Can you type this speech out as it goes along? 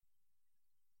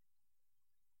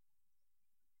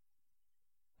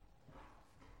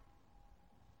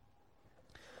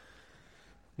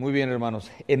Muy bien,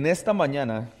 hermanos. En esta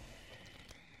mañana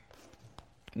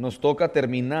nos toca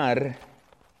terminar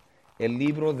el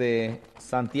libro de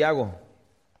Santiago.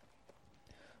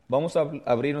 Vamos a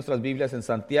abrir nuestras Biblias en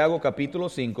Santiago capítulo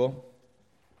 5.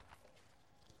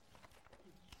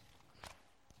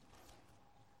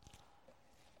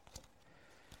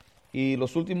 Y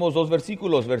los últimos dos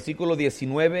versículos, versículo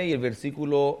 19 y el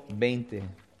versículo 20.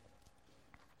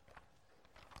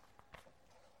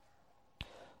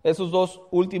 Esos dos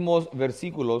últimos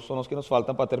versículos son los que nos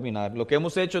faltan para terminar. Lo que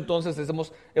hemos hecho entonces es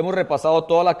hemos repasado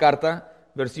toda la carta,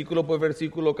 versículo por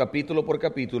versículo, capítulo por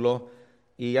capítulo,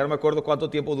 y ya no me acuerdo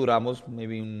cuánto tiempo duramos,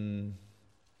 maybe un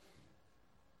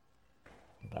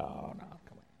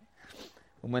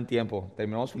buen tiempo.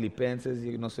 Terminamos Filipenses,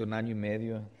 no sé, un año y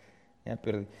medio. Ya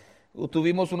perdí.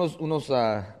 Tuvimos unos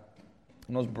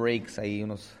breaks ahí,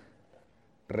 unos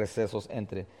recesos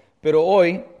entre. Pero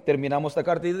hoy terminamos esta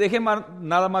carta y déjenme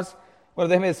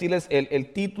decirles,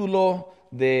 el título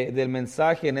del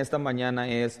mensaje en esta mañana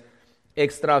es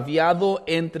Extraviado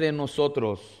entre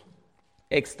nosotros.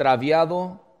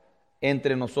 Extraviado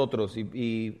entre nosotros.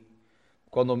 Y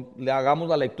cuando le hagamos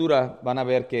la lectura van a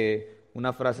ver que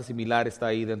una frase similar está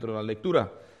ahí dentro de la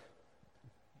lectura.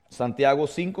 Santiago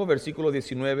 5, versículos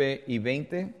 19 y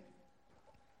 20.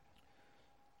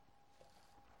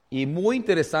 Y muy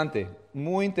interesante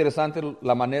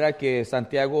la manera que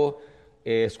Santiago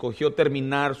escogió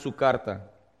terminar su carta.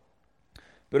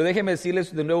 Pero déjenme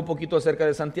decirles de nuevo un poquito acerca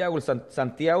de Santiago.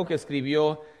 Santiago que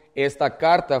escribió esta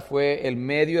carta fue el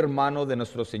medio hermano de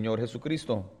nuestro Señor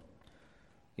Jesucristo.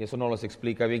 Y eso nos lo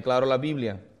explica bien claro la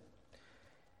Biblia.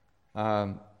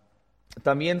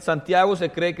 También Santiago se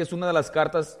cree que es una de las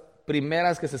cartas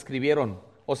primeras que se escribieron.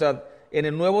 O sea, en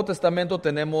el Nuevo Testamento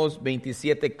tenemos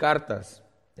 27 cartas.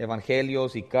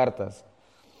 Evangelios y cartas.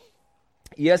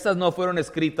 Y estas no fueron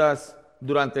escritas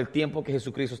durante el tiempo que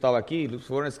Jesucristo estaba aquí,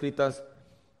 fueron escritas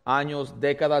años,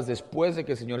 décadas después de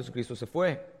que el Señor Jesucristo se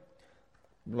fue.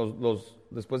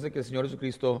 Después de que el Señor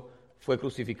Jesucristo fue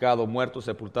crucificado, muerto,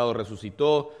 sepultado,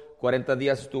 resucitó, 40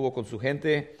 días estuvo con su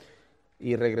gente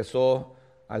y regresó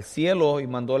al cielo y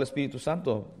mandó al Espíritu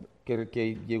Santo,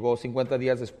 que llegó 50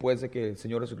 días después de que el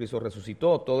Señor Jesucristo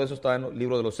resucitó. Todo eso está en el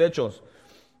libro de los Hechos.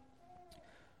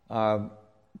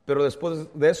 Pero después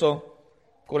de eso,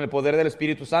 con el poder del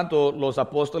Espíritu Santo, los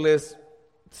apóstoles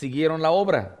siguieron la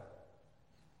obra,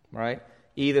 right?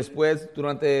 Y después,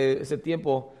 durante ese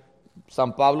tiempo,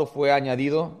 San Pablo fue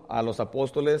añadido a los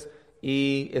apóstoles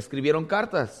y escribieron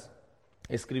cartas,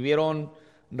 escribieron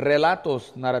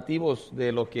relatos narrativos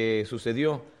de lo que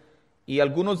sucedió. Y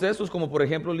algunos de esos, como por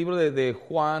ejemplo el libro de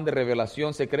Juan, de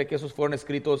Revelación, se cree que esos fueron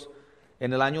escritos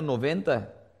en el año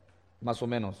 90, más o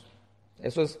menos.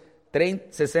 Eso es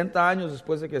 60 años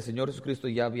después de que el Señor Jesucristo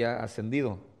ya había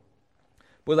ascendido.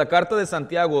 Pues la carta de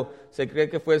Santiago se cree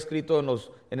que fue escrito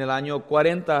en el año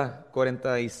 40,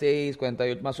 46,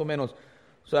 48, más o menos.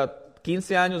 O sea,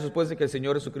 15 años después de que el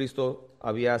Señor Jesucristo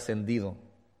había ascendido.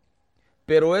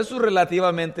 Pero eso es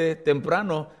relativamente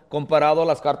temprano comparado a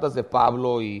las cartas de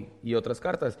Pablo y otras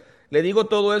cartas. Le digo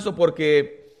todo eso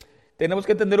porque tenemos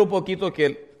que entender un poquito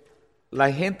que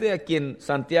la gente a quien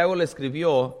Santiago le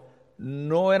escribió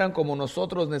no eran como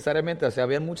nosotros necesariamente, o sea,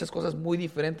 habían muchas cosas muy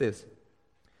diferentes.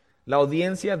 La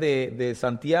audiencia de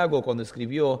Santiago cuando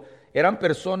escribió eran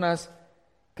personas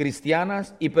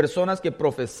cristianas y personas que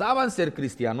profesaban ser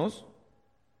cristianos,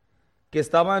 que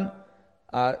estaban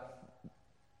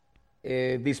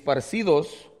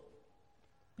disparcidos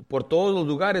por todos los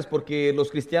lugares porque los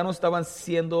cristianos estaban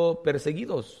siendo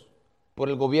perseguidos por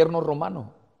el gobierno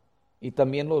romano y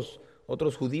también los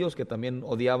otros judíos que también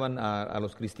odiaban a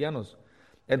los cristianos.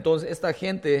 Entonces esta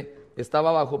gente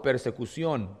estaba bajo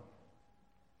persecución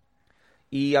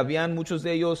y habían muchos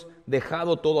de ellos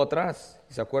dejado todo atrás,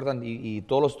 ¿se acuerdan? Y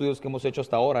todos los estudios que hemos hecho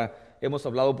hasta ahora hemos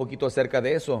hablado un poquito acerca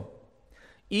de eso.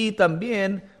 Y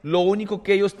también lo único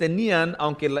que ellos tenían,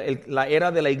 aunque la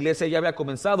era de la iglesia ya había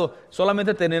comenzado,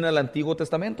 solamente tenían el Antiguo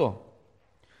Testamento.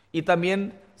 Y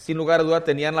también, sin lugar a duda,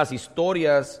 tenían las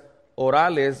historias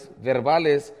orales,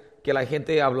 verbales, que la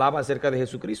gente hablaba acerca de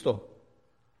Jesucristo.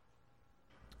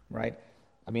 Right?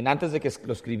 Antes de que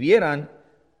lo escribieran,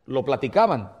 lo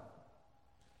platicaban.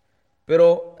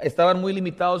 Pero estaban muy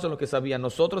limitados en lo que sabían.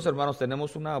 Nosotros, hermanos,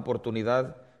 tenemos una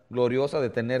oportunidad gloriosa de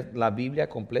tener la Biblia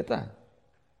completa,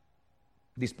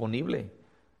 disponible.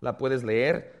 La puedes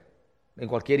leer en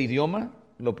cualquier idioma,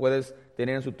 lo puedes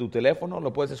tener en tu teléfono,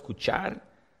 lo puedes escuchar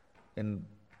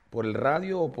por el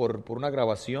radio o por una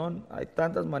grabación. Hay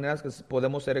tantas maneras que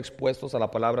podemos ser expuestos a la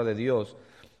palabra de Dios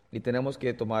y tenemos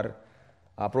que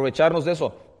aprovecharnos de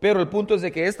eso. Pero el punto es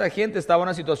de que esta gente estaba en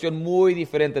una situación muy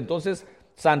diferente. Entonces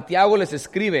Santiago les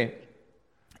escribe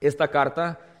esta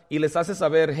carta y les hace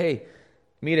saber, hey,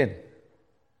 miren,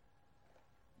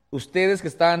 ustedes que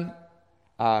están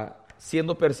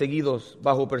siendo perseguidos,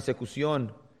 bajo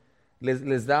persecución,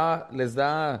 les da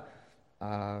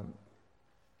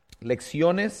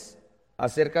lecciones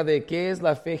acerca de qué es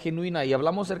la fe genuina. Y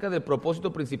hablamos acerca del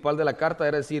propósito principal de la carta,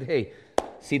 era decir, hey,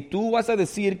 si tú vas a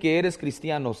decir que eres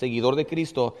cristiano, seguidor de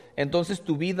Cristo, entonces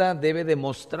tu vida debe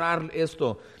demostrar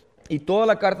esto. Y toda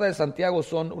la carta de Santiago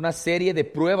son una serie de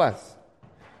pruebas.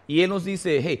 Y él nos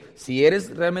dice, hey, si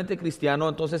eres realmente cristiano,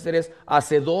 entonces eres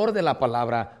hacedor de la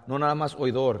palabra, no nada más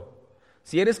oidor.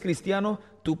 Si eres cristiano,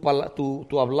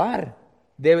 tu hablar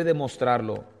debe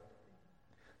demostrarlo.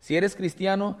 Si eres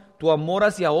cristiano, tu amor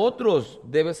hacia otros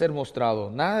debe ser mostrado.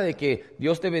 Nada de que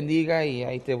Dios te bendiga y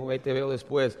ahí te veo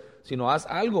después, sino haz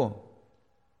algo.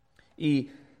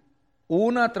 Y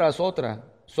una tras otra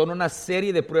son una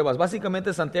serie de pruebas.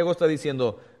 Básicamente Santiago está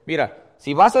diciendo, mira,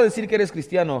 si vas a decir que eres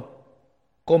cristiano,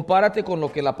 compárate con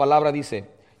lo que la palabra dice.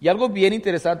 Y algo bien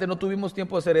interesante, no tuvimos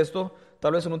tiempo de hacer esto,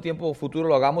 tal vez en un tiempo futuro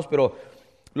lo hagamos, pero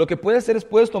lo que puedes hacer es,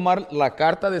 puedes tomar la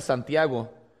carta de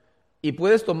Santiago y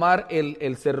puedes tomar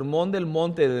el sermón del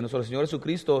monte de nuestro Señor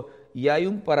Jesucristo, y hay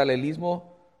un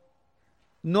paralelismo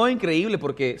no increíble,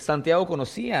 porque Santiago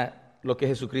conocía lo que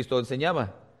Jesucristo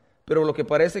enseñaba, pero lo que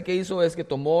parece que hizo es que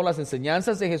tomó las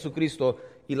enseñanzas de Jesucristo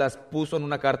y las puso en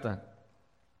una carta.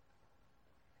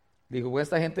 Dijo, bueno,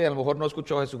 esta gente a lo mejor no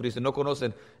escuchó a Jesucristo, no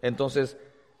conocen, entonces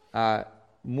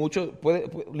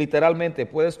literalmente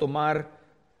puedes tomar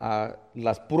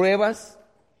las pruebas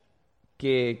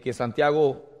que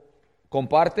Santiago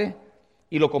comparte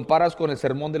y lo comparas con el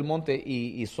sermón del monte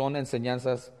y son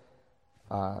enseñanzas,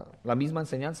 la misma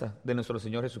enseñanza de nuestro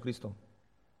Señor Jesucristo.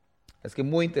 Es que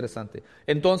muy interesante.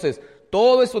 Entonces,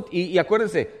 todo eso, y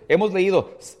acuérdense, hemos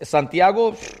leído,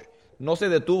 Santiago no se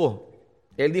detuvo.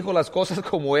 Él dijo las cosas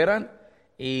como eran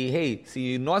y, hey,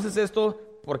 si no haces esto,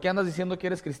 ¿por qué andas diciendo que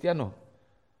eres cristiano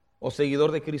o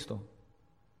seguidor de Cristo?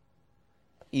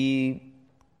 Y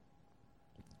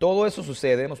todo eso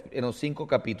sucede en los 5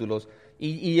 capítulos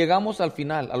y llegamos al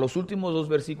final, a los últimos 2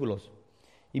 versículos.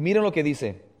 Y miren lo que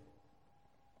dice.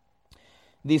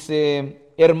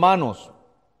 Dice, hermanos,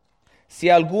 si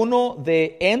alguno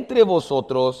de entre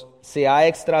vosotros se ha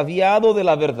extraviado de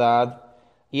la verdad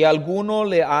y alguno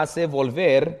le hace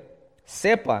volver,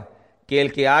 sepa que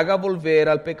el que haga volver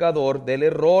al pecador del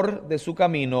error de su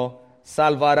camino,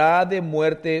 salvará de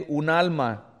muerte un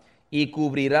alma y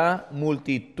cubrirá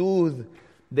multitud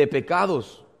de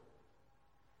pecados.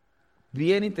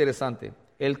 Bien interesante.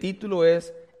 El título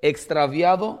es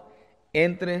Extraviado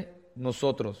entre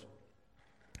nosotros.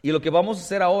 Y lo que vamos a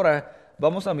hacer ahora,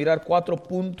 vamos a mirar 4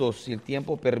 puntos, si el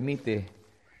tiempo permite.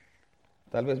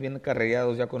 Tal vez bien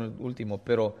carrereados ya con el último,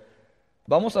 pero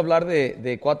vamos a hablar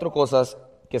de 4 cosas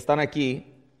que están aquí,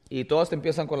 y todas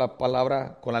empiezan con la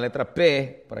palabra, con la letra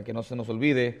P, para que no se nos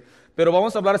olvide. Pero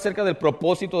vamos a hablar acerca del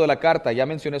propósito de la carta, ya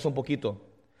mencioné eso un poquito.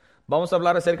 Vamos a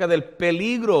hablar acerca del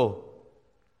peligro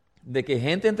de que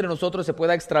gente entre nosotros se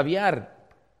pueda extraviar.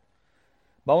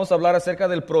 Vamos a hablar acerca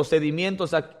del procedimiento, o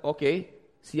sea, ok,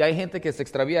 si hay gente que se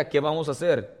extravía, ¿qué vamos a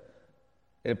hacer?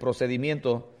 El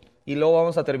procedimiento. Y luego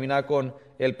vamos a terminar con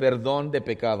el perdón de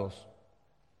pecados.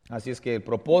 Así es que el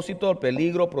propósito, el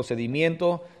peligro,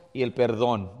 procedimiento y el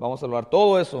perdón. Vamos a hablar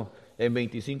todo eso en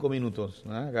 25 minutos.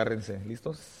 Agárrense,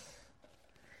 ¿listos?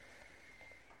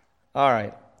 All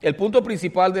right. El punto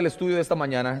principal del estudio de esta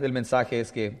mañana, del mensaje,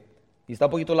 es que, y está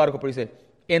un poquito largo, pero dice,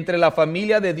 entre la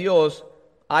familia de Dios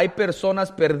hay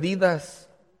personas perdidas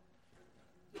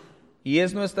y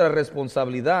es nuestra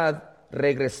responsabilidad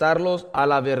regresarlos a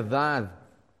la verdad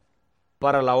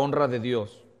para la honra de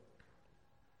Dios.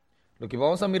 Lo que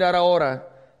vamos a mirar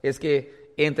ahora es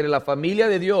que entre la familia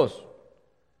de Dios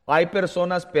hay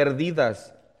personas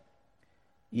perdidas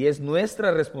y es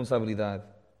nuestra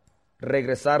responsabilidad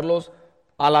regresarlos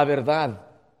a la verdad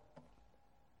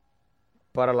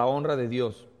para la honra de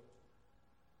Dios.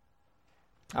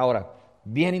 Ahora,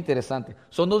 bien interesante.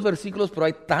 Son 2 versículos, pero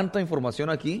hay tanta información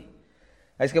aquí.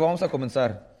 Es que vamos a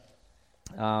comenzar.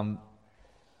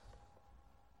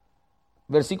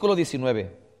 Versículo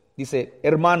 19. Dice,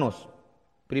 hermanos,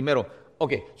 primero.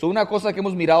 Ok, una cosa que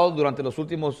hemos mirado durante los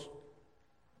últimos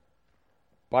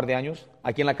par de años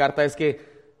aquí en la carta es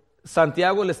que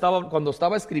Santiago cuando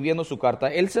estaba escribiendo su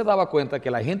carta, él se daba cuenta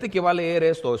que la gente que va a leer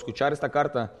esto o escuchar esta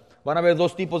carta, van a ver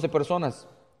 2 tipos de personas.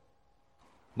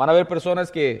 Van a haber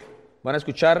personas que van a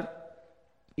escuchar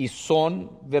y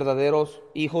son verdaderos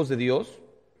hijos de Dios,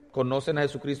 conocen a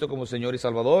Jesucristo como Señor y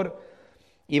Salvador.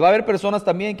 Y va a haber personas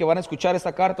también que van a escuchar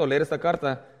esta carta o leer esta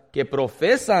carta que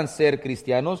profesan ser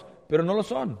cristianos, pero no lo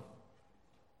son.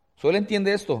 Él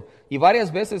entiende esto. Y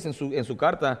varias veces en su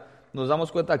carta nos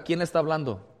damos cuenta a quién le está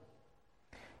hablando.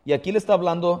 Y aquí le está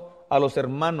hablando a los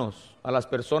hermanos, a las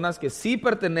personas que sí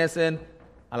pertenecen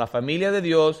a la familia de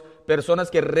Dios, personas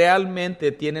que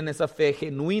realmente tienen esa fe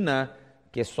genuina,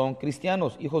 que son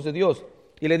cristianos, hijos de Dios.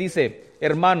 Y le dice,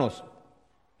 hermanos,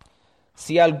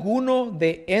 si alguno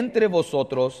de entre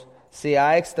vosotros se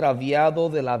ha extraviado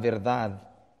de la verdad.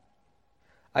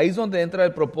 Ahí es donde entra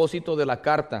el propósito de la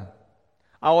carta.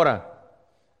 Ahora,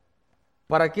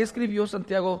 ¿para qué escribió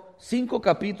Santiago 5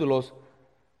 capítulos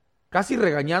casi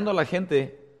regañando a la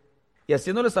gente y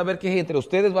haciéndoles saber que entre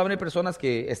ustedes va a haber personas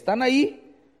que están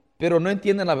ahí, pero no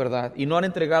entienden la verdad y no han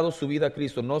entregado su vida a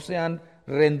Cristo, no se han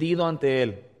rendido ante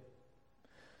Él?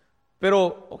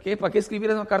 Pero, ¿para qué escribir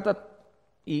esa carta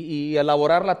y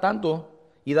elaborarla tanto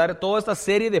y dar toda esta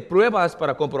serie de pruebas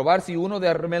para comprobar si uno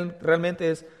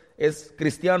realmente es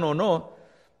cristiano o no?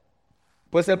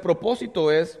 Pues el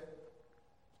propósito es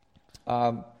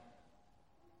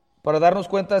para darnos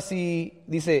cuenta si,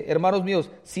 dice, hermanos míos,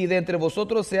 si de entre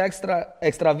vosotros se ha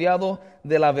extraviado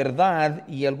de la verdad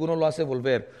y alguno lo hace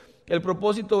volver. El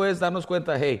propósito es darnos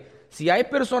cuenta, hey, si hay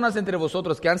personas entre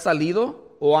vosotros que han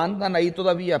salido o andan ahí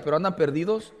todavía, pero andan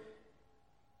perdidos,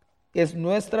 es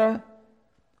nuestra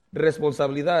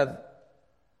responsabilidad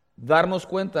darnos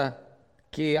cuenta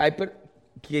que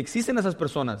existen esas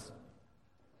personas.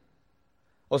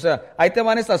 O sea, ahí te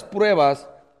van estas pruebas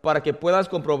para que puedas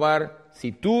comprobar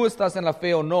si tú estás en la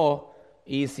fe o no,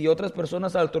 y si otras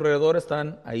personas a tu alrededor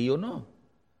están ahí o no.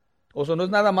 O sea, no es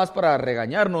nada más para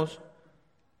regañarnos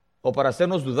o para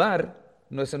hacernos dudar.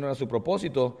 No, ese no era su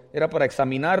propósito, era para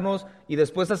examinarnos y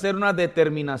después hacer una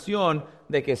determinación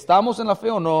de que estamos en la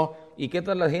fe o no, y qué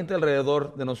tal la gente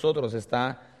alrededor de nosotros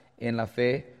está en la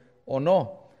fe o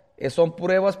no. Son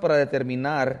pruebas para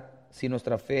determinar si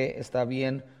nuestra fe está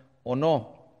bien o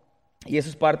no. Y eso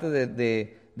es parte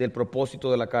del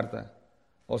propósito de la carta.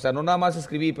 O sea, no nada más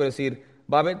escribir, pero decir,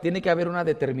 tiene que haber una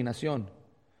determinación.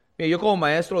 Mira, yo como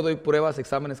maestro doy pruebas,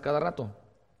 exámenes cada rato,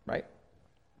 right?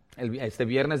 Este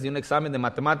viernes di un examen de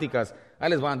matemáticas. Ahí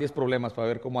les van 10 problemas para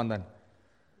ver cómo andan.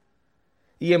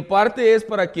 Y en parte es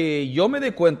para que yo me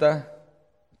dé cuenta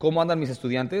cómo andan mis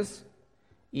estudiantes,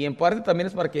 y en parte también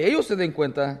es para que ellos se den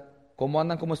cuenta cómo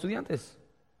andan como estudiantes.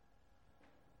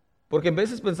 Porque en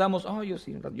veces pensamos,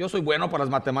 yo soy bueno para las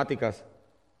matemáticas.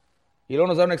 Y luego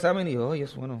nos dan un examen y,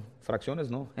 es bueno, fracciones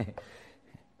no.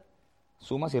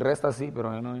 Sumas y restas sí,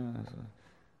 pero no.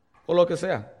 O lo que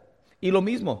sea. Y lo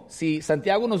mismo, si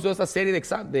Santiago nos dio esta serie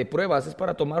de pruebas, es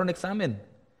para tomar un examen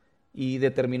y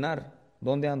determinar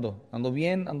dónde ando. ¿Ando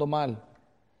bien? ¿Ando mal?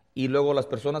 Y luego las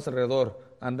personas alrededor,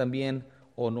 ¿andan bien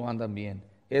o no andan bien?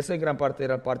 Esa en gran parte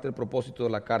era parte del propósito de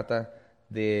la carta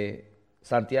de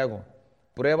Santiago.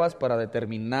 Pruebas para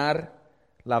determinar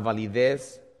la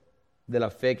validez de la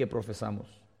fe que profesamos.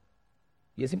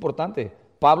 Y es importante.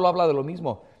 Pablo habla de lo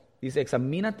mismo. Dice,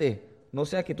 examínate, no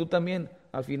sea que tú también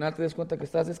al final te des cuenta que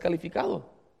estás descalificado.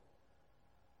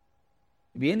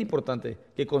 Bien importante,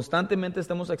 que constantemente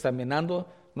estemos examinando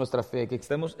nuestra fe, que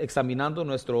estemos examinando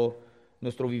nuestro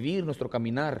vivir, nuestro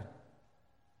caminar.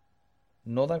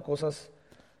 No dar cosas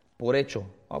por hecho.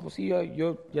 Pues sí,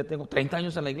 yo ya tengo 30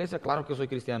 años en la iglesia, claro que soy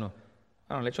cristiano.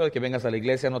 Bueno, el hecho de que vengas a la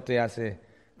iglesia no te hace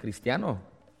cristiano.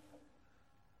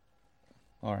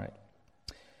 All right.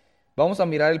 Vamos a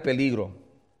mirar el peligro.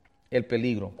 El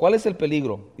peligro. ¿Cuál es el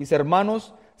peligro? Dice,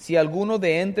 hermanos, si alguno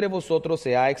de entre vosotros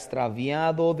se ha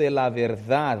extraviado de la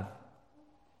verdad.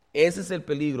 Ese es el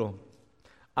peligro.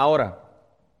 Ahora,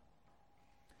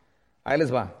 ahí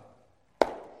les va.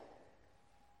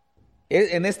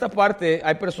 En esta parte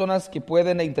hay personas que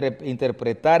pueden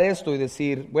interpretar esto y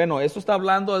decir, bueno, esto está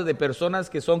hablando de personas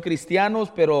que son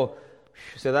cristianos, pero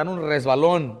se dan un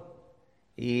resbalón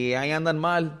y ahí andan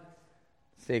mal,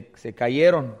 se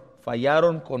cayeron,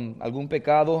 fallaron con algún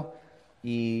pecado.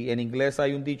 Y en inglés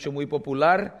hay un dicho muy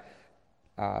popular,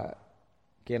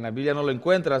 que en la Biblia no lo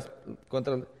encuentras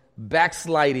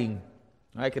backsliding,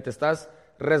 que te estás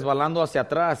resbalando hacia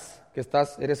atrás, que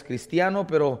eres cristiano,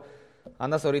 pero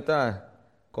andas ahorita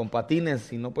con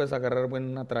patines y no puedes agarrar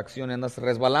buena tracción, andas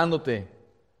resbalándote,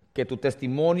 que tu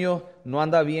testimonio no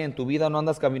anda bien, tu vida no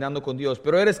andas caminando con Dios,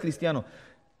 pero eres cristiano.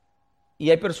 Y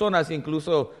hay personas,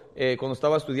 incluso cuando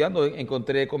estaba estudiando,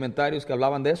 encontré comentarios que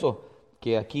hablaban de eso,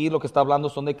 que aquí lo que está hablando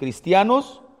son de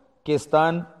cristianos que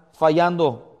están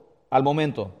fallando al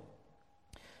momento.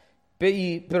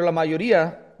 Pero la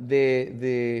mayoría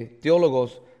de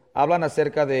teólogos hablan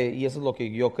acerca de, y eso es lo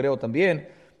que yo creo también,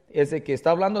 es de que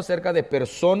está hablando acerca de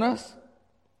personas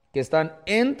que están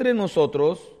entre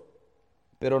nosotros,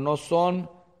 pero no son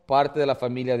parte de la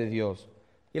familia de Dios.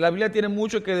 Y la Biblia tiene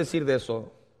mucho que decir de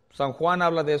eso. San Juan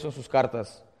habla de eso en sus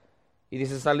cartas. Y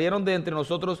dice, salieron de entre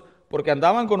nosotros porque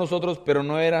andaban con nosotros, pero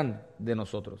no eran de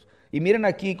nosotros. Y miren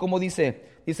aquí cómo dice,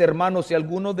 hermanos, si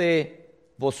alguno de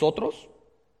vosotros,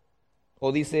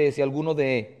 o dice, si alguno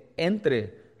de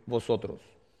entre vosotros.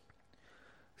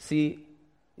 Si,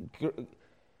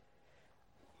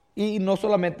 y no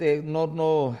solamente,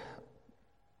 no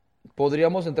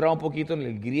podríamos entrar un poquito en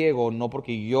el griego, no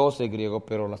porque yo sé griego,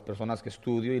 pero las personas que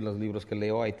estudio y los libros que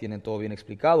leo ahí tienen todo bien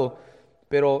explicado.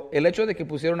 Pero el hecho de que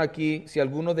pusieron aquí, si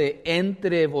alguno de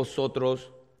entre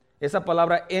vosotros, esa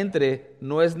palabra entre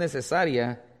no es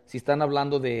necesaria si están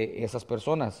hablando de esas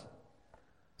personas.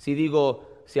 Si digo,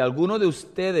 si alguno de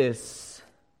ustedes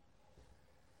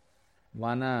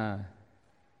van a,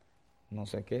 no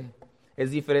sé qué,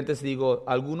 es diferente si digo,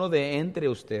 alguno de entre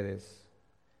ustedes.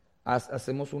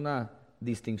 Hacemos una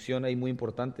distinción ahí muy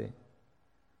importante.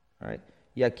 All right.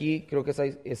 Y aquí creo que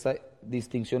esa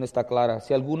distinción está clara.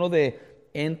 Si alguno de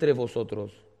entre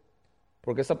vosotros,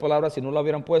 porque esa palabra si no la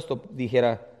hubieran puesto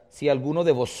dijera si alguno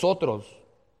de vosotros,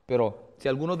 pero si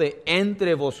alguno de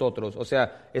entre vosotros, o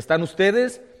sea, están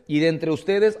ustedes y de entre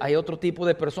ustedes hay otro tipo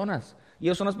de personas, y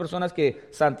esas son las personas que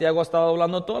Santiago ha estado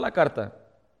hablando en toda la carta.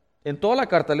 En toda la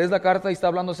carta, lees la carta y está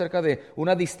hablando acerca de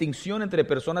una distinción entre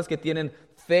personas que tienen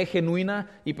fe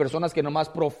genuina y personas que nomás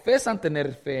profesan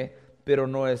tener fe, pero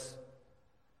no es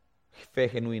fe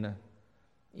genuina.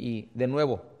 Y de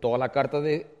nuevo, toda la carta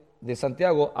de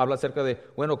Santiago habla acerca de,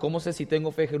 bueno, ¿cómo sé si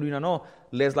tengo fe genuina o no?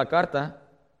 Lees la carta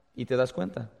y te das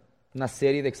cuenta. Una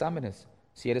serie de exámenes.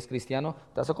 Si eres cristiano,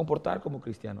 te vas a comportar como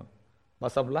cristiano.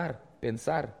 Vas a hablar,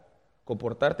 pensar,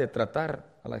 comportarte, tratar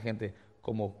a la gente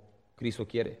como Cristo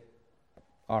quiere.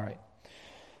 All right.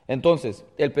 Entonces,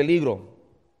 el peligro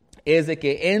es de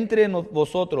que entre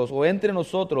vosotros o entre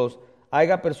nosotros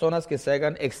haya personas que se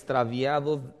hayan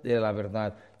extraviado de la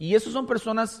verdad. Y esas son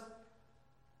personas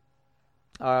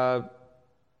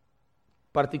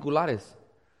particulares.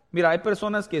 Mira, hay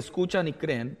personas que escuchan y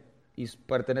creen y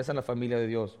pertenecen a la familia de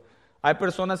Dios. Hay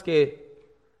personas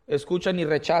que escuchan y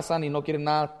rechazan y no quieren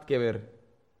nada que ver.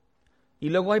 Y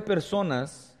luego hay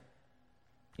personas,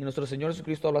 y nuestro Señor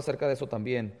Jesucristo habla acerca de eso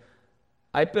también,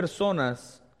 hay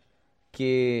personas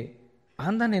que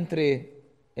andan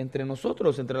entre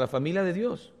nosotros, entre la familia de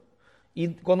Dios.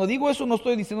 Y cuando digo eso no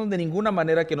estoy diciendo de ninguna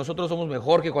manera que nosotros somos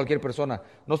mejor que cualquier persona.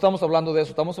 No estamos hablando de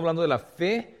eso, estamos hablando de la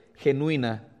fe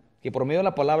genuina que por medio de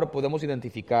la palabra podemos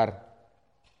identificar.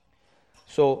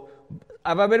 Va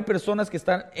a haber personas que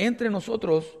están entre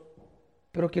nosotros,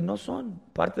 pero que no son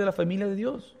parte de la familia de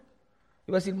Dios.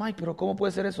 Y va a decir, Mike, pero ¿cómo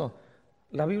puede ser eso?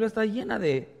 La Biblia está llena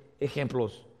de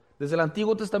ejemplos, desde el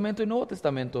Antiguo Testamento y Nuevo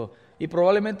Testamento. Y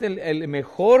probablemente el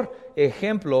mejor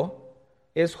ejemplo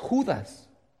es Judas.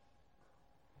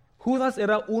 Judas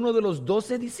era uno de los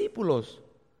 12 discípulos.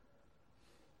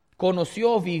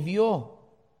 Conoció, vivió,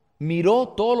 miró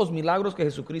todos los milagros que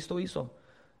Jesucristo hizo.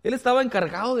 Él estaba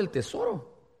encargado del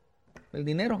tesoro, del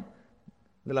dinero,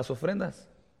 de las ofrendas.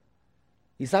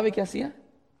 ¿Y sabe qué hacía?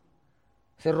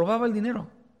 Se robaba el dinero.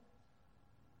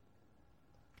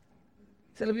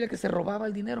 Se le veía que se robaba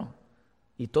el dinero.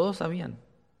 Y todos sabían.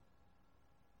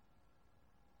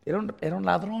 Era un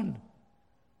ladrón.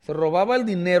 Se robaba el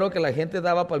dinero que la gente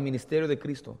daba para el ministerio de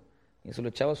Cristo. Y se lo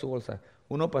echaba a su bolsa.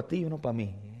 Uno para ti y uno para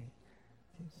mí.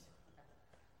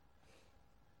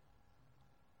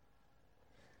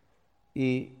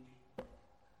 Y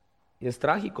es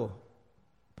trágico.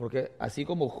 Porque así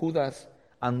como Judas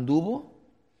anduvo,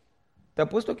 ¿te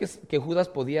apuesto que Judas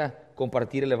podía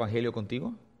compartir el evangelio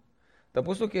contigo? ¿Te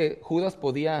apuesto que Judas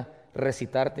podía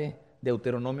recitarte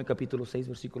Deuteronomio capítulo 6,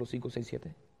 versículos 5, 6,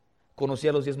 7?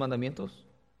 ¿Conocía los 10 mandamientos?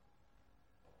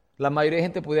 La mayoría de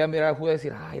gente podía mirar a Judas y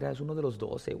decir, es uno de los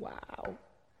 12, wow.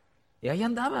 Y ahí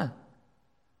andaba.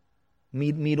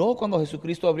 Miró cuando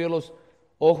Jesucristo abrió los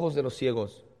ojos de los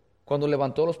ciegos, cuando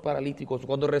levantó a los paralíticos,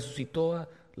 cuando resucitó a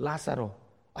Lázaro.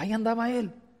 Ahí andaba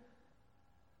él.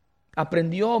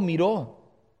 Aprendió, miró.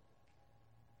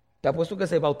 ¿Te apuesto que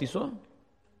se bautizó?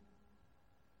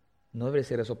 No debe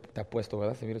ser eso, te apuesto,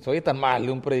 ¿verdad? Soy tan mal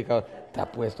de un predicador. Te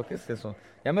apuesto, ¿qué es eso?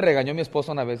 Ya me regañó mi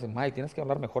esposa una vez. Mike, tienes que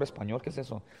hablar mejor español, ¿qué es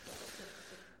eso?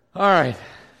 All right.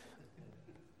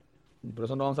 Por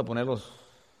eso no vamos a ponerlos.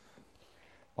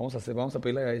 Vamos a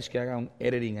pedirle a Ish que haga un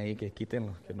editing ahí, que quiten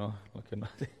lo que no.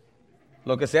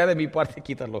 Lo que sea de mi parte,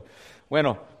 quítalo.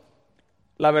 Bueno,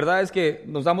 la verdad es que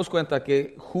nos damos cuenta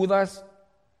que Judas,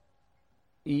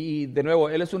 y de nuevo,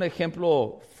 él es un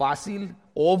ejemplo fácil,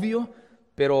 obvio,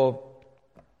 pero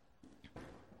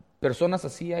personas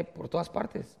así hay por todas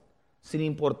partes, sin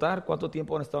importar cuánto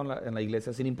tiempo han estado en la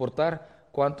iglesia, sin importar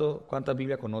cuánta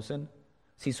Biblia conocen.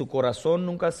 Si su corazón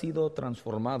nunca ha sido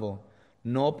transformado,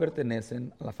 no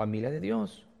pertenecen a la familia de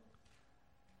Dios.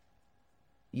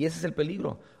 Y ese es el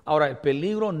peligro. Ahora, el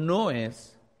peligro no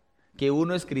es que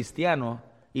uno es cristiano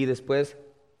y después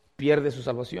pierde su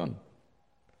salvación.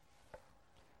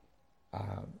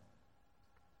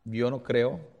 Yo no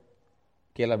creo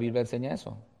que la Biblia enseña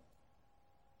eso.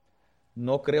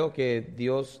 No creo que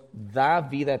Dios da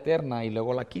vida eterna y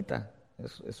luego la quita.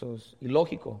 Eso es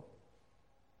ilógico.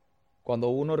 Cuando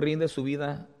uno rinde su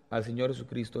vida al Señor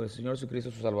Jesucristo, el Señor Jesucristo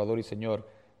es su Salvador y Señor,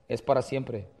 es para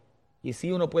siempre. Y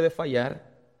sí, uno puede fallar,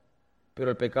 pero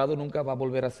el pecado nunca va a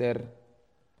volver a ser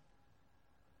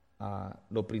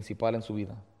lo principal en su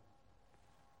vida.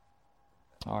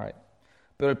 All right.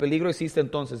 Pero el peligro existe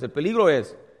entonces. El peligro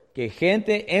es que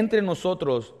gente entre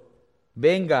nosotros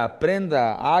venga,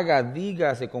 aprenda, haga,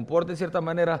 diga, se comporte de cierta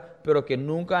manera, pero que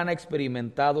nunca han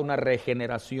experimentado una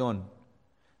regeneración,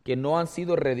 que no han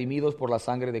sido redimidos por la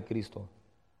sangre de Cristo.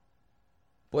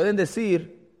 Pueden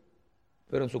decir,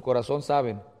 pero en su corazón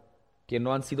saben que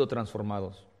no han sido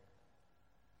transformados.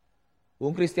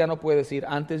 Un cristiano puede decir,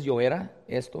 antes yo era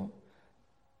esto,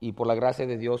 y por la gracia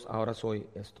de Dios ahora soy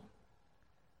esto.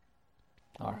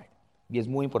 All right. Y es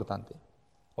muy importante.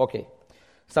 Ok.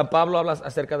 San Pablo habla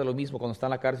acerca de lo mismo cuando está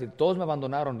en la cárcel. Todos me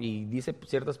abandonaron, y dice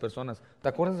ciertas personas, ¿te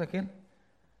acuerdas de aquel?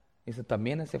 Dice,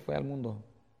 también se fue al mundo.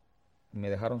 Me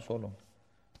dejaron solo.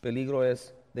 El peligro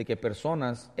es de que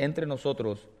personas entre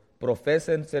nosotros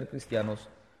profesen ser cristianos,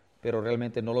 pero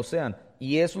realmente no lo sean.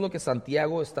 Y eso es lo que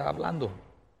Santiago está hablando.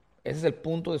 Ese es el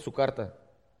punto de su carta.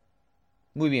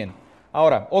 Muy bien.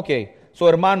 Ahora,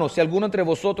 hermanos, si alguno entre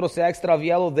vosotros se ha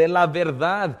extraviado de la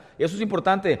verdad, eso es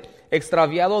importante,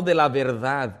 extraviado de la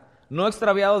verdad, no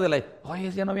extraviado de la,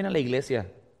 oye, ya no viene a la iglesia.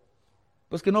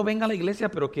 Pues que no venga a la iglesia,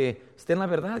 pero que esté en la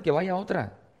verdad, que vaya a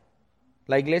otra.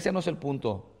 La iglesia no es el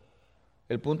punto.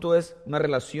 El punto es una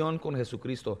relación con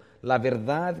Jesucristo, la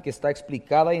verdad que está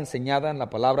explicada y enseñada en la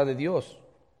palabra de Dios.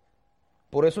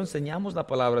 Por eso enseñamos la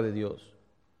palabra de Dios.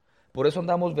 Por eso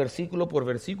andamos versículo por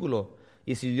versículo.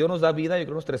 Y si Dios nos da vida, yo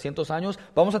creo unos 300 años,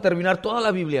 vamos a terminar toda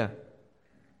la Biblia.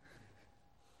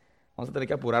 Vamos a tener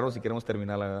que apurarnos si queremos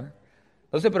terminarla, ¿verdad?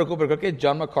 No se preocupe, creo que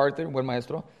John MacArthur, un buen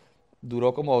maestro,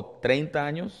 duró como 30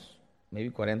 años,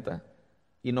 maybe 40,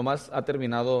 y nomás ha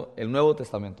terminado el Nuevo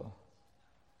Testamento.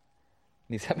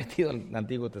 Ni se ha metido al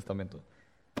Antiguo Testamento.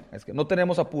 Es que no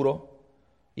tenemos apuro,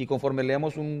 y conforme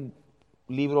leemos un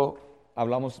libro,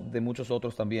 hablamos de muchos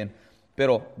otros también.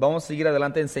 Pero vamos a seguir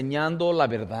adelante enseñando la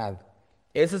verdad.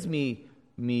 Ese es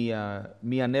mi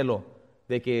anhelo,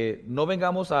 de que no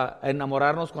vengamos a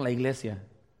enamorarnos con la iglesia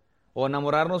o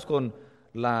enamorarnos con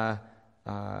la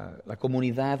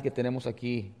comunidad que tenemos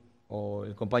aquí o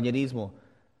el compañerismo,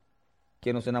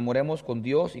 que nos enamoremos con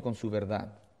Dios y con su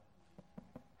verdad.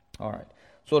 All right.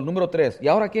 So, el número 3. ¿Y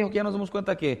ahora qué? Ya nos damos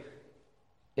cuenta que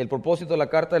el propósito de la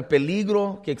carta, el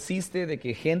peligro que existe de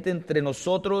que gente entre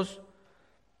nosotros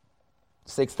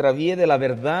se extravíe de la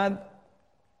verdad.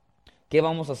 ¿Qué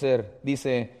vamos a hacer?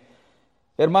 Dice,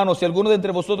 hermanos, si alguno de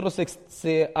entre vosotros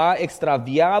se ha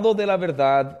extraviado de la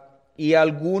verdad y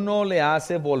alguno le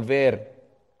hace volver,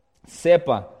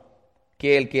 sepa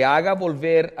que el que haga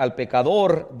volver al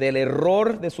pecador del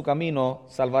error de su camino,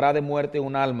 salvará de muerte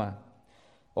un alma.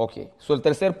 El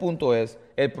tercer punto es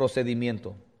el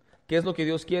procedimiento. ¿Qué es lo que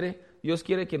Dios quiere? Dios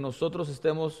quiere que nosotros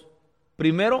estemos,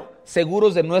 primero,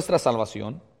 seguros de nuestra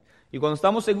salvación. Y cuando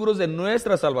estamos seguros de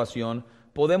nuestra salvación,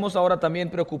 podemos ahora también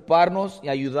preocuparnos y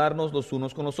ayudarnos los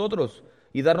unos con los otros.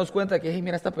 Y darnos cuenta que, hey,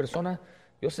 mira, esta persona,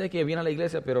 yo sé que viene a la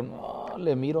iglesia, pero no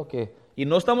le miro que... Y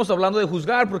no estamos hablando de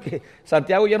juzgar, porque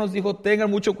Santiago ya nos dijo, tengan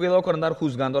mucho cuidado con andar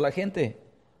juzgando a la gente.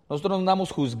 Nosotros no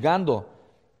andamos juzgando,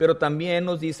 pero también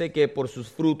nos dice que por sus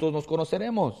frutos nos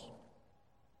conoceremos.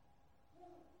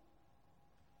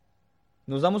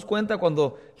 Nos damos cuenta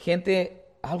cuando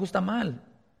algo está mal,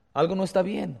 algo no está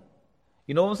bien.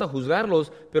 Y no vamos a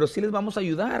juzgarlos, pero sí les vamos a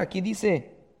ayudar. Aquí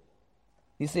dice,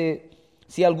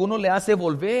 si alguno le hace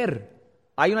volver,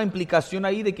 hay una implicación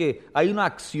ahí de que hay una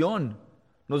acción.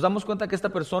 Nos damos cuenta que esta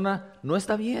persona no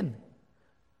está bien.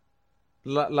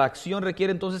 La acción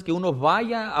requiere entonces que uno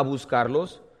vaya a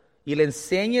buscarlos y le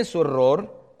enseñe su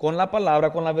error con la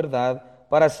palabra, con la verdad,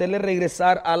 para hacerle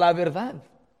regresar a la verdad.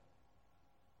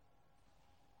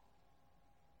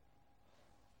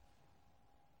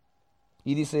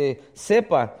 Y dice,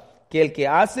 sepa que el que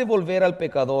hace volver al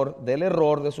pecador del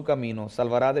error de su camino,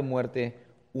 salvará de muerte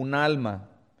un alma.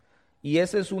 Y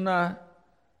esa es una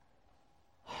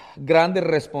grande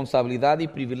responsabilidad y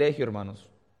privilegio, hermanos.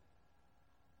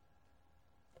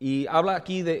 Y habla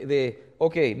aquí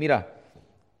mira,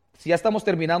 si ya estamos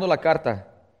terminando la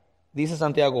carta, dice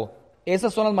Santiago,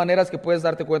 esas son las maneras que puedes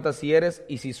darte cuenta si eres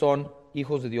y si son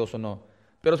hijos de Dios o no.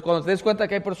 Pero cuando te des cuenta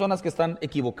que hay personas que están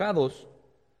equivocados,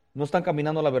 no están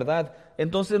caminando la verdad,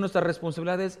 entonces nuestra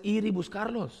responsabilidad es ir y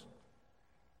buscarlos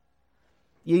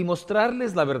y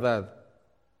mostrarles la verdad.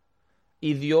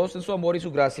 Y Dios en su amor y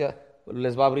su gracia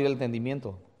les va a abrir el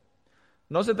entendimiento.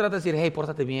 No se trata de decir, hey,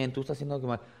 pórtate bien, tú estás haciendo algo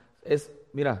mal. Es,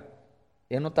 mira,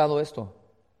 he notado esto.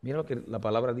 Mira lo que la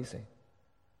palabra dice.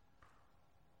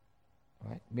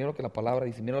 Right? Mira lo que la palabra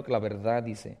dice, mira lo que la verdad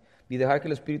dice. Y dejar que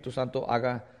el Espíritu Santo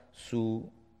haga su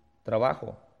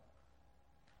trabajo.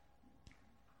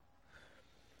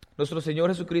 Nuestro Señor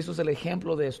Jesucristo es el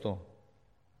ejemplo de esto.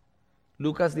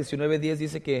 Lucas 19:10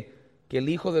 dice que el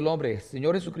Hijo del Hombre, el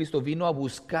Señor Jesucristo, vino a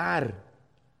buscar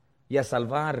y a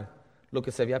salvar lo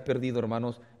que se había perdido,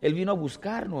 hermanos. Él vino a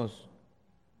buscarnos.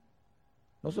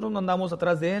 Nosotros no andamos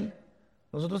atrás de Él.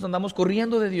 Nosotros andamos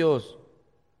corriendo de Dios.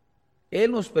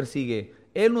 Él nos persigue,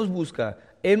 Él nos busca,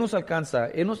 Él nos alcanza,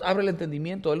 Él nos abre el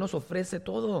entendimiento, Él nos ofrece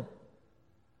todo.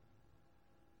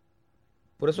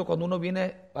 Por eso cuando uno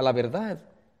viene a la verdad,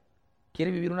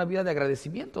 quiere vivir una vida de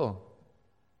agradecimiento.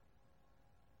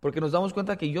 Porque nos damos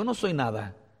cuenta que yo no soy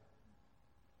nada.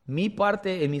 Mi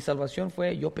parte en mi salvación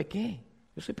fue, yo pequé,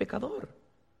 yo soy pecador.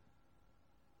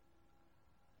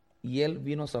 Y Él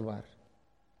vino a salvar.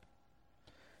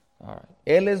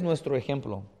 Él es nuestro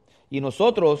ejemplo. Y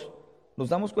nosotros nos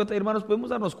damos cuenta, hermanos, podemos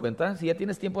darnos cuenta, si ya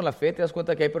tienes tiempo en la fe, te das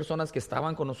cuenta que hay personas que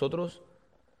estaban con nosotros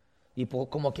y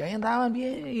como que ahí andaban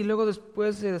bien y luego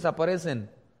después se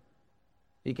desaparecen.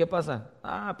 ¿Y qué pasa?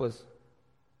 Pues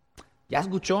ya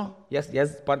escuchó, ya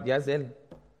es de Él.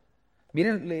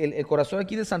 Miren, el corazón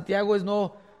aquí de Santiago es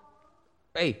no,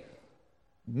 hey,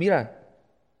 mira,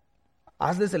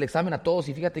 hazles el examen a todos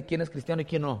y fíjate quién es cristiano y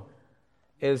quién no.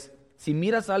 Es, si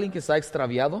miras a alguien que está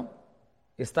extraviado,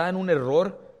 está en un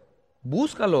error,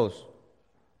 búscalos,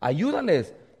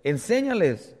 ayúdales,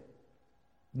 enséñales.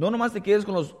 No nomás te quedes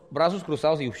con los brazos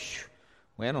cruzados y,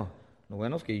 bueno, lo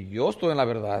bueno es que yo estoy en la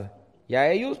verdad. Ya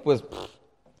ellos, pues,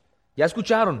 ya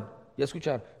escucharon.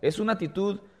 Es una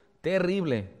actitud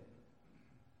terrible.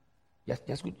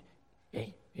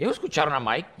 Ellos escucharon a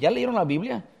Mike, ya leyeron la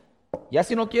Biblia. Ya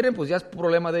si no quieren, pues ya es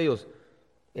problema de ellos.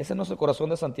 Ese no es el corazón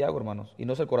de Santiago, hermanos, y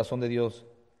no es el corazón de Dios.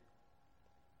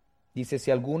 Dice,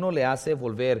 si alguno le hace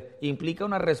volver, implica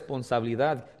una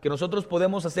responsabilidad, que nosotros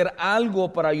podemos hacer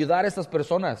algo para ayudar a estas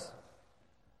personas.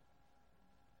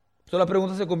 Entonces la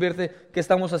pregunta se convierte, ¿qué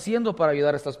estamos haciendo para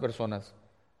ayudar a estas personas?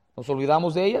 ¿Nos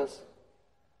olvidamos de ellas?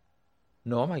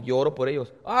 No, Mike, yo oro por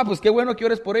ellos. Pues qué bueno que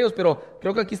ores por ellos, pero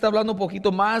creo que aquí está hablando un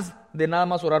poquito más de nada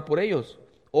más orar por ellos.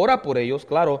 Ora por ellos,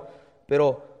 claro,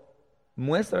 pero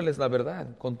muéstrales la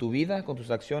verdad con tu vida, con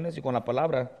tus acciones y con la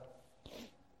palabra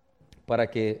para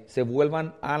que se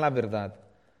vuelvan a la verdad.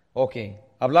 Ok,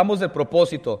 hablamos del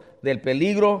propósito, del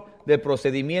peligro, del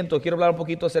procedimiento. Quiero hablar un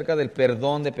poquito acerca del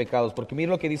perdón de pecados, porque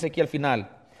mira lo que dice aquí al final.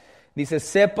 Dice,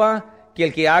 sepa que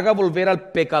el que haga volver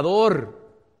al pecador.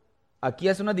 Aquí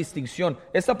hace una distinción.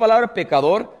 Esta palabra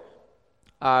pecador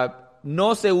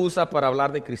no se usa para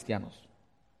hablar de cristianos.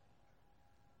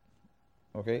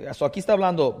 Okay. Aquí está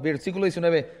hablando, versículo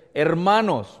 19,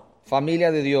 hermanos,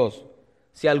 familia de Dios,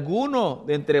 si alguno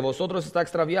de entre vosotros está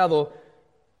extraviado,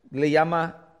 le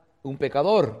llama un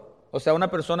pecador, o sea, una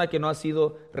persona que no ha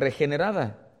sido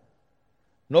regenerada.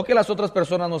 No que las otras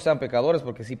personas no sean pecadores,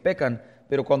 porque sí pecan,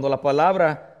 pero cuando la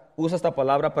palabra, usa esta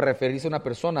palabra para referirse a una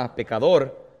persona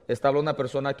pecador, está hablando de una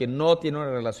persona que no tiene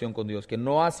una relación con Dios, que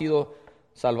no ha sido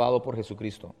salvado por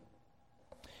Jesucristo.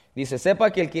 Dice,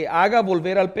 sepa que el que haga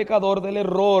volver al pecador del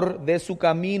error de su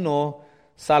camino,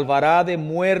 salvará de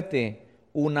muerte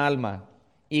un alma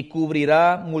y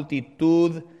cubrirá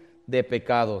multitud de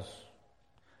pecados.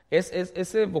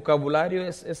 Ese vocabulario,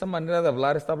 esa manera de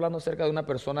hablar, está hablando acerca de una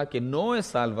persona que no es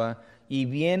salva y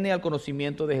viene al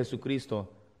conocimiento de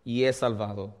Jesucristo y es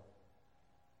salvado.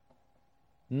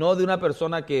 No de una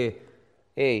persona que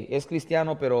es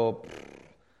cristiano, pero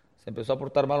se empezó a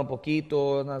portar mal un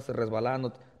poquito, se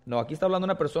resbalando. No, aquí está hablando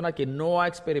de una persona que no ha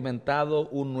experimentado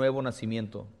un nuevo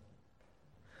nacimiento.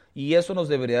 Y eso nos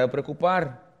debería de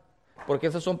preocupar, porque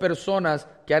esas son personas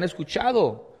que han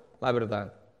escuchado la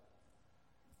verdad.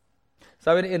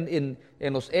 Saben,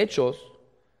 en los Hechos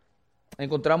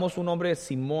encontramos un hombre,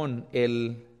 Simón,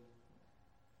 el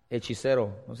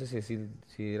hechicero. No sé si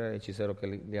era hechicero que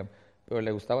le llaman, pero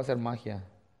le gustaba hacer magia.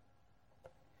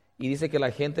 Y dice que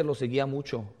la gente lo seguía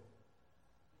mucho.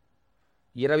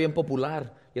 Y era bien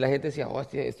popular. Y la gente decía,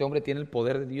 este hombre tiene el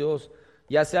poder de Dios.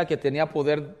 Ya sea que tenía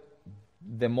poder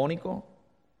demónico,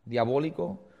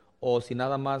 diabólico, o si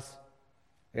nada más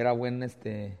era buen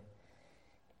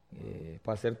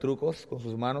para hacer trucos con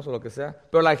sus manos o lo que sea.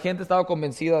 Pero la gente estaba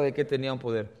convencida de que tenía un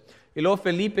poder. Y luego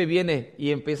Felipe viene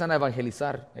y empiezan a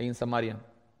evangelizar ahí en Samaria.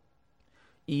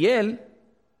 Y él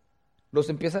los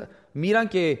empieza, miran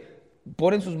que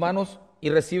ponen sus manos y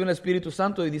reciben el Espíritu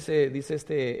Santo, y dice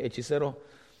este hechicero,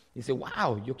 dice,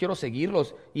 wow, yo quiero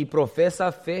seguirlos, y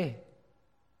profesa fe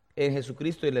en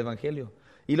Jesucristo y el Evangelio.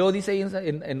 Y luego dice ahí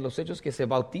en los Hechos que se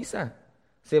bautizó,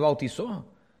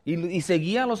 y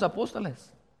seguía a los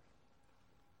apóstoles.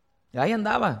 Y ahí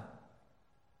andaba.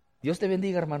 Dios te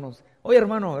bendiga, hermanos. Oye,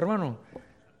 hermano.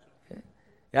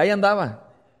 Y ahí andaba.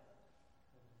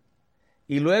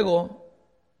 Y luego,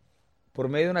 por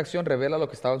medio de una acción, revela lo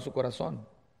que estaba en su corazón.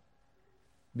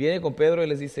 Viene con Pedro y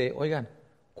les dice, oigan,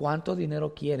 ¿cuánto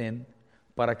dinero quieren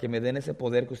para que me den ese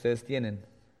poder que ustedes tienen?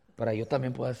 Para yo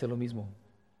también pueda hacer lo mismo.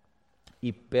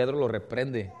 Y Pedro lo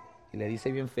reprende y le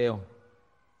dice bien feo.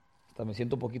 Hasta me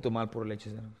siento un poquito mal por el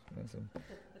hechicero.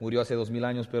 Murió hace 2000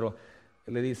 años, pero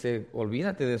le dice,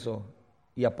 olvídate de eso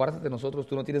y apártate de nosotros.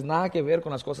 Tú no tienes nada que ver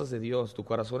con las cosas de Dios. Tu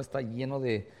corazón está lleno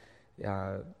de...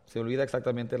 se olvida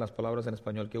exactamente las palabras en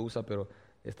español que usa, pero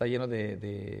está lleno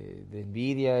de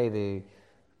envidia y de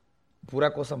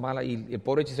pura cosa mala. Y el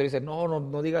pobre hechicero dice,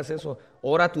 no digas eso.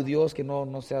 Ora a tu Dios que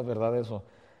no sea verdad eso.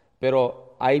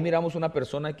 Pero ahí miramos una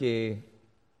persona que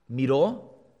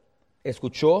miró,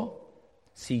 escuchó,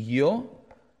 siguió,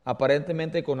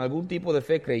 aparentemente con algún tipo de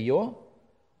fe creyó,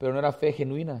 pero no era fe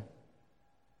genuina.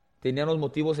 Tenían los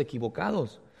motivos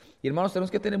equivocados. Y hermanos, tenemos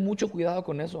que tener mucho cuidado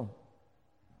con eso.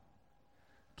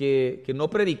 Que no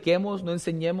prediquemos, no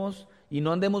enseñemos y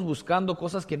no andemos buscando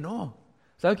cosas que no.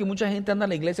 ¿Sabe que mucha gente anda a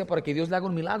la iglesia para que Dios le haga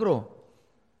un milagro?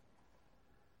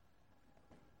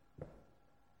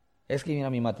 Es que mira,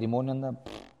 mi matrimonio anda...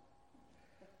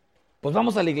 Pues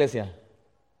vamos a la iglesia.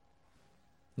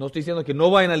 No estoy diciendo que no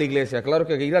vayan a la iglesia. Claro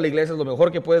que ir a la iglesia es lo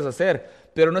mejor que puedes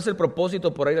hacer, pero no es el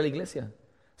propósito por ir a la iglesia.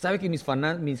 ¿Sabe que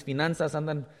mis finanzas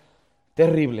andan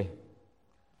terrible?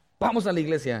 Vamos a la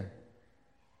iglesia.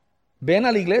 Ven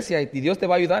a la iglesia y Dios te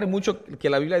va a ayudar. Mucho que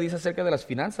la Biblia dice acerca de las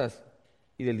finanzas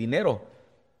y del dinero,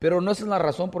 pero no esa es la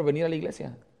razón por venir a la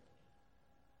iglesia.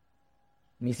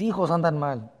 Mis hijos andan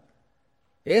mal.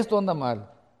 Esto anda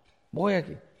mal. Voy a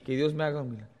que Dios me haga un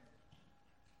milagro.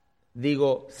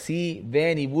 Digo, sí,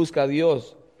 ven y busca a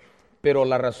Dios, pero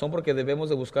la razón por que debemos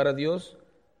de buscar a Dios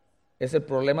es el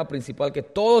problema principal que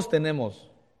todos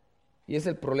tenemos, y es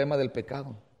el problema del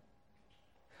pecado.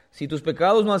 Si tus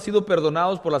pecados no han sido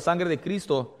perdonados por la sangre de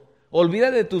Cristo,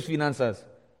 olvídate de tus finanzas,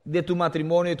 de tu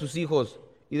matrimonio, de tus hijos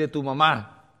y de tu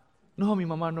mamá. No, mi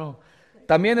mamá no.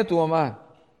 También de tu mamá.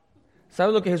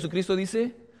 ¿Sabes lo que Jesucristo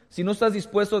dice? Si no estás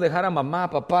dispuesto a dejar a mamá,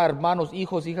 papá, hermanos,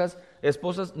 hijos, hijas,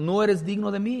 esposas, no eres digno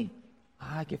de mí.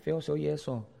 Ay, qué feo se oye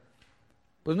eso.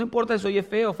 Pues no importa si se oye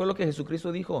feo, fue lo que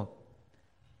Jesucristo dijo.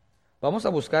 Vamos a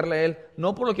buscarle a Él,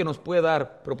 no por lo que nos puede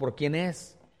dar, pero por quién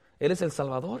es. Él es el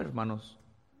Salvador, hermanos.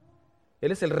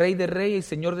 Él es el Rey de Reyes y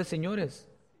Señor de Señores.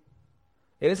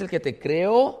 Él es el que te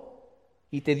creó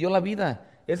y te dio la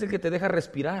vida. Él es el que te deja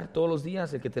respirar todos los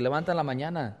días, el que te levanta en la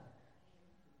mañana.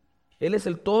 Él es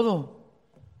el todo.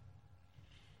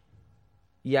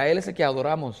 Y a Él es el que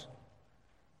adoramos.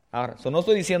 Ahora, no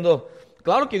estoy diciendo,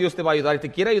 claro que Dios te va a ayudar y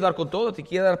te quiere ayudar con todo, te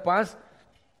quiere dar paz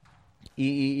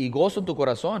y gozo en tu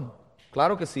corazón.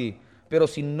 Claro que sí. Pero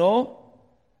si no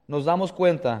nos damos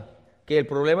cuenta que el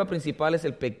problema principal es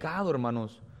el pecado,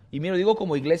 hermanos. Y mira, digo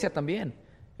como iglesia también.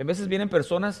 A veces vienen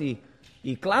personas y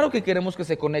claro que queremos que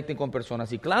se conecten con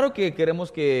personas y claro que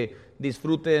queremos que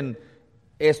disfruten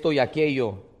esto y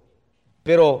aquello.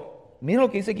 Pero mira lo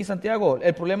que dice aquí Santiago.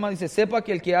 El problema dice, sepa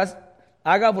que el que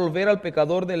haga volver al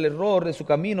pecador del error de su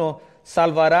camino,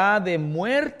 salvará de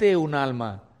muerte un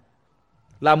alma.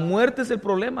 La muerte es el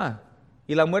problema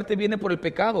y la muerte viene por el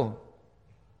pecado.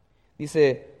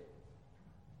 Dice,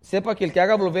 sepa que el que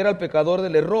haga volver al pecador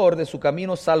del error de su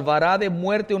camino, salvará de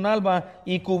muerte un alma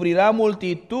y cubrirá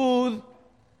multitud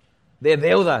de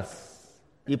deudas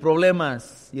y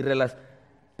problemas y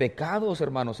pecados,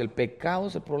 hermanos. El pecado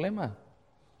es el problema.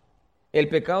 El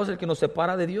pecado es el que nos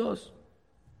separa de Dios.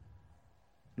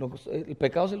 El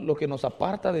pecado es lo que nos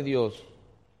aparta de Dios.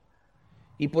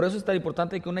 Y por eso es tan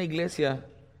importante que una iglesia,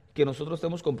 que nosotros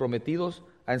estemos comprometidos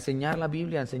a enseñar la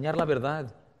Biblia, a enseñar la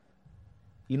verdad.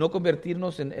 Y no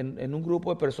convertirnos en un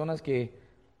grupo de personas que,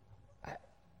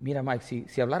 mira Mike,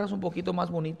 si hablaras un poquito más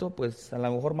bonito, pues a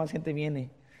lo mejor más gente viene.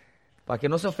 Para que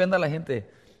no se ofenda a la gente.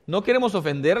 No queremos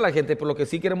ofender a la gente, pero lo que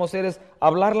sí queremos hacer es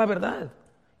hablar la verdad.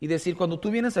 Y decir, cuando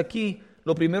tú vienes aquí,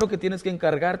 lo primero que tienes que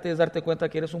encargarte es darte cuenta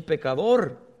que eres un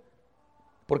pecador.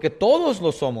 Porque todos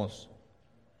lo somos.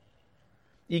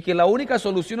 Y que la única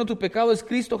solución a tu pecado es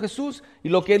Cristo Jesús y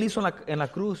lo que Él hizo en la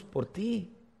cruz por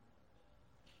ti.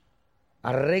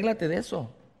 Arréglate de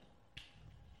eso.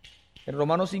 En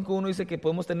Romanos 5:1 dice que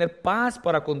podemos tener paz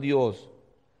para con Dios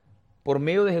por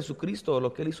medio de Jesucristo,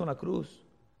 lo que Él hizo en la cruz.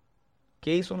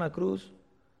 ¿Qué hizo en la cruz?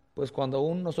 Pues cuando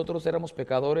aún nosotros éramos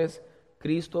pecadores,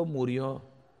 Cristo murió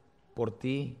por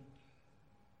ti.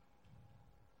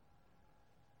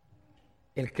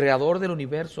 El creador del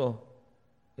universo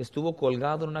estuvo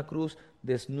colgado en una cruz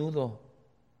desnudo,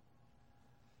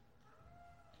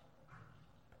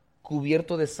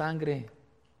 cubierto de sangre.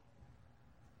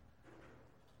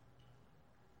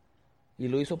 Y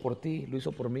lo hizo por ti, lo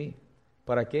hizo por mí.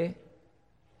 ¿Para qué?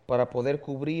 Para poder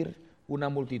cubrir una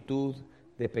multitud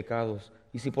de pecados.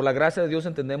 Y si por la gracia de Dios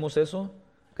entendemos eso,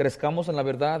 crezcamos en la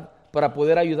verdad para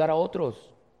poder ayudar a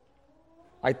otros.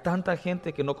 Hay tanta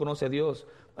gente que no conoce a Dios.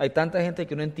 Hay tanta gente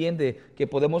que no entiende que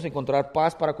podemos encontrar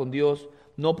paz para con Dios,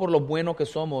 no por lo bueno que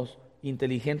somos,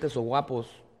 inteligentes o guapos.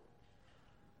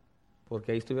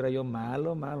 Porque ahí estuviera yo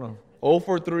malo. 0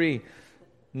 for 3.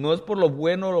 No es por lo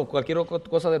bueno o cualquier otra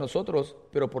cosa de nosotros,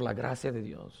 pero por la gracia de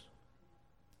Dios.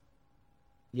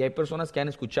 Y hay personas que han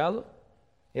escuchado,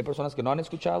 hay personas que no han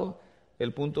escuchado.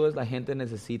 El punto es, la gente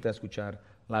necesita escuchar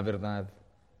la verdad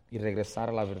y regresar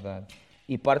a la verdad.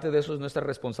 Y parte de eso es nuestra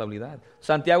responsabilidad.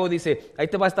 Santiago dice, ahí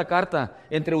te va esta carta.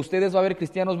 Entre ustedes va a haber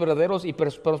cristianos verdaderos y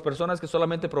personas que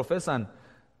solamente profesan.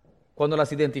 Cuando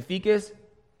las identifiques,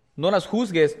 no las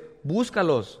juzgues,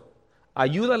 búscalos,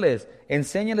 ayúdales,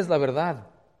 enséñales la verdad.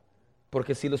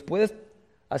 Porque si los puedes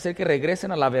hacer que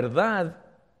regresen a la verdad,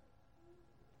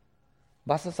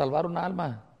 vas a salvar un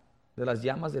alma de las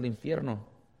llamas del infierno.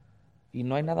 Y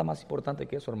no hay nada más importante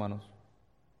que eso, hermanos.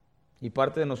 Y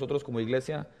parte de nosotros como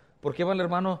iglesia, ¿por qué va el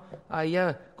hermano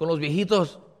allá con los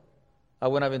viejitos a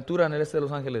Buenaventura en el este de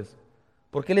Los Ángeles?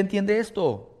 ¿Por qué él entiende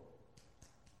esto?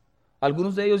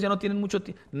 Algunos de ellos ya no tienen mucho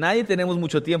tiempo. Nadie tenemos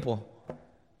mucho tiempo.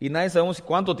 Y nadie sabemos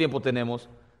cuánto tiempo tenemos.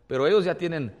 Pero ellos ya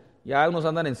tienen, ya unos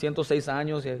andan en 106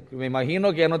 años. Me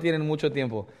imagino que ya no tienen mucho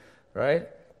tiempo. Right?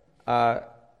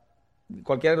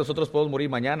 Cualquiera de nosotros podemos morir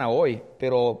mañana, hoy.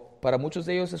 Pero para muchos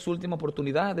de ellos es su última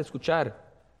oportunidad de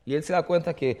escuchar. Y él se da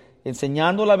cuenta que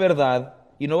enseñando la verdad,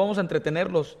 y no vamos a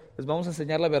entretenerlos, les vamos a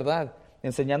enseñar la verdad.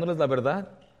 Enseñándoles la verdad,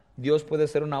 Dios puede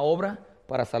hacer una obra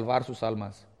para salvar sus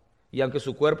almas. Y aunque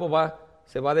su cuerpo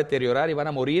se va a deteriorar y van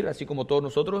a morir, así como todos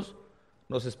nosotros,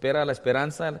 nos espera la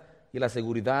esperanza y la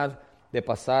seguridad de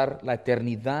pasar la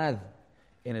eternidad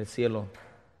en el cielo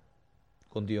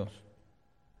con Dios.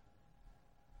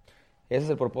 Ese es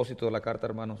el propósito de la carta,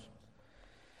 hermanos.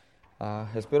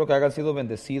 Espero que hayan sido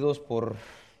bendecidos por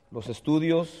los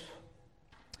estudios.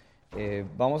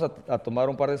 Vamos a tomar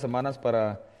un par de semanas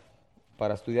para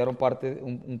estudiar un par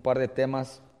de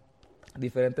temas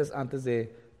diferentes antes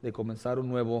de comenzar un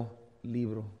nuevo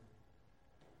libro.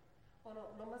 Bueno,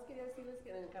 nomás quería decirles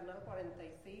que en el canal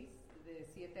 46, de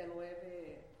 7 a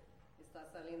 9, está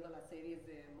saliendo la serie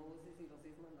de Moses y los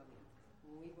 10 mandamientos.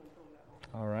 Muy buen programa.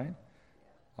 All right.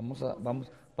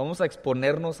 Vamos a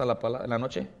exponernos a la palabra en la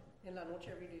noche. En la noche,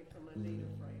 every day, from Monday to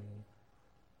Friday.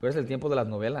 Pero es el tiempo de las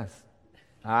novelas.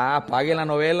 Paguen la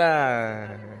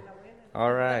novela.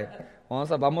 All right.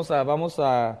 Vamos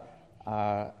a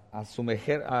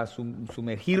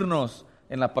sumergirnos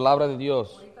en la palabra de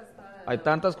Dios. Hay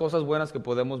tantas cosas buenas que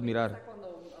podemos mirar.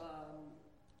 Cuando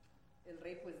el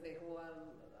rey pues dejó a la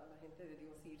gente de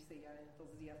Dios irse, ya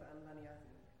entonces ya andan ya.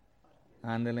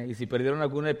 Ándale. Y si perdieron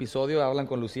algún episodio, hablan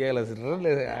con Lucía y les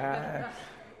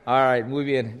All right, muy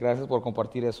bien. Gracias por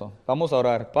compartir eso. Vamos a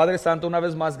orar. Padre Santo, una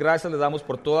vez más, gracias le damos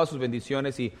por todas sus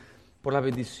bendiciones y por la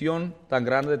bendición tan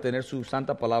grande de tener su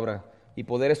santa palabra y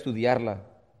poder estudiarla.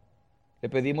 Le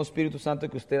pedimos, Espíritu Santo,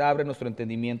 que usted abra nuestro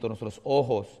entendimiento, nuestros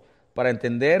ojos, para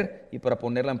entender y para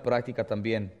ponerla en práctica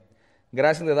también.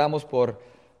 Gracias le damos por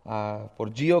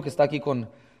Gio, que está aquí con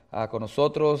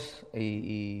nosotros,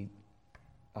 y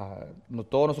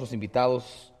todos nuestros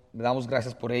invitados. Le damos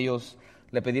gracias por ellos.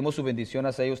 Le pedimos su bendición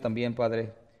hacia ellos también,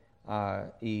 Padre,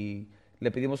 y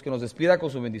le pedimos que nos despida con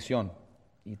su bendición.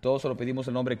 Y todo se lo pedimos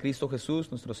en nombre de Cristo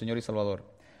Jesús, nuestro Señor y Salvador.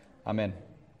 Amén.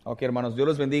 Ok, hermanos, Dios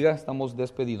los bendiga. Estamos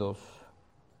despedidos.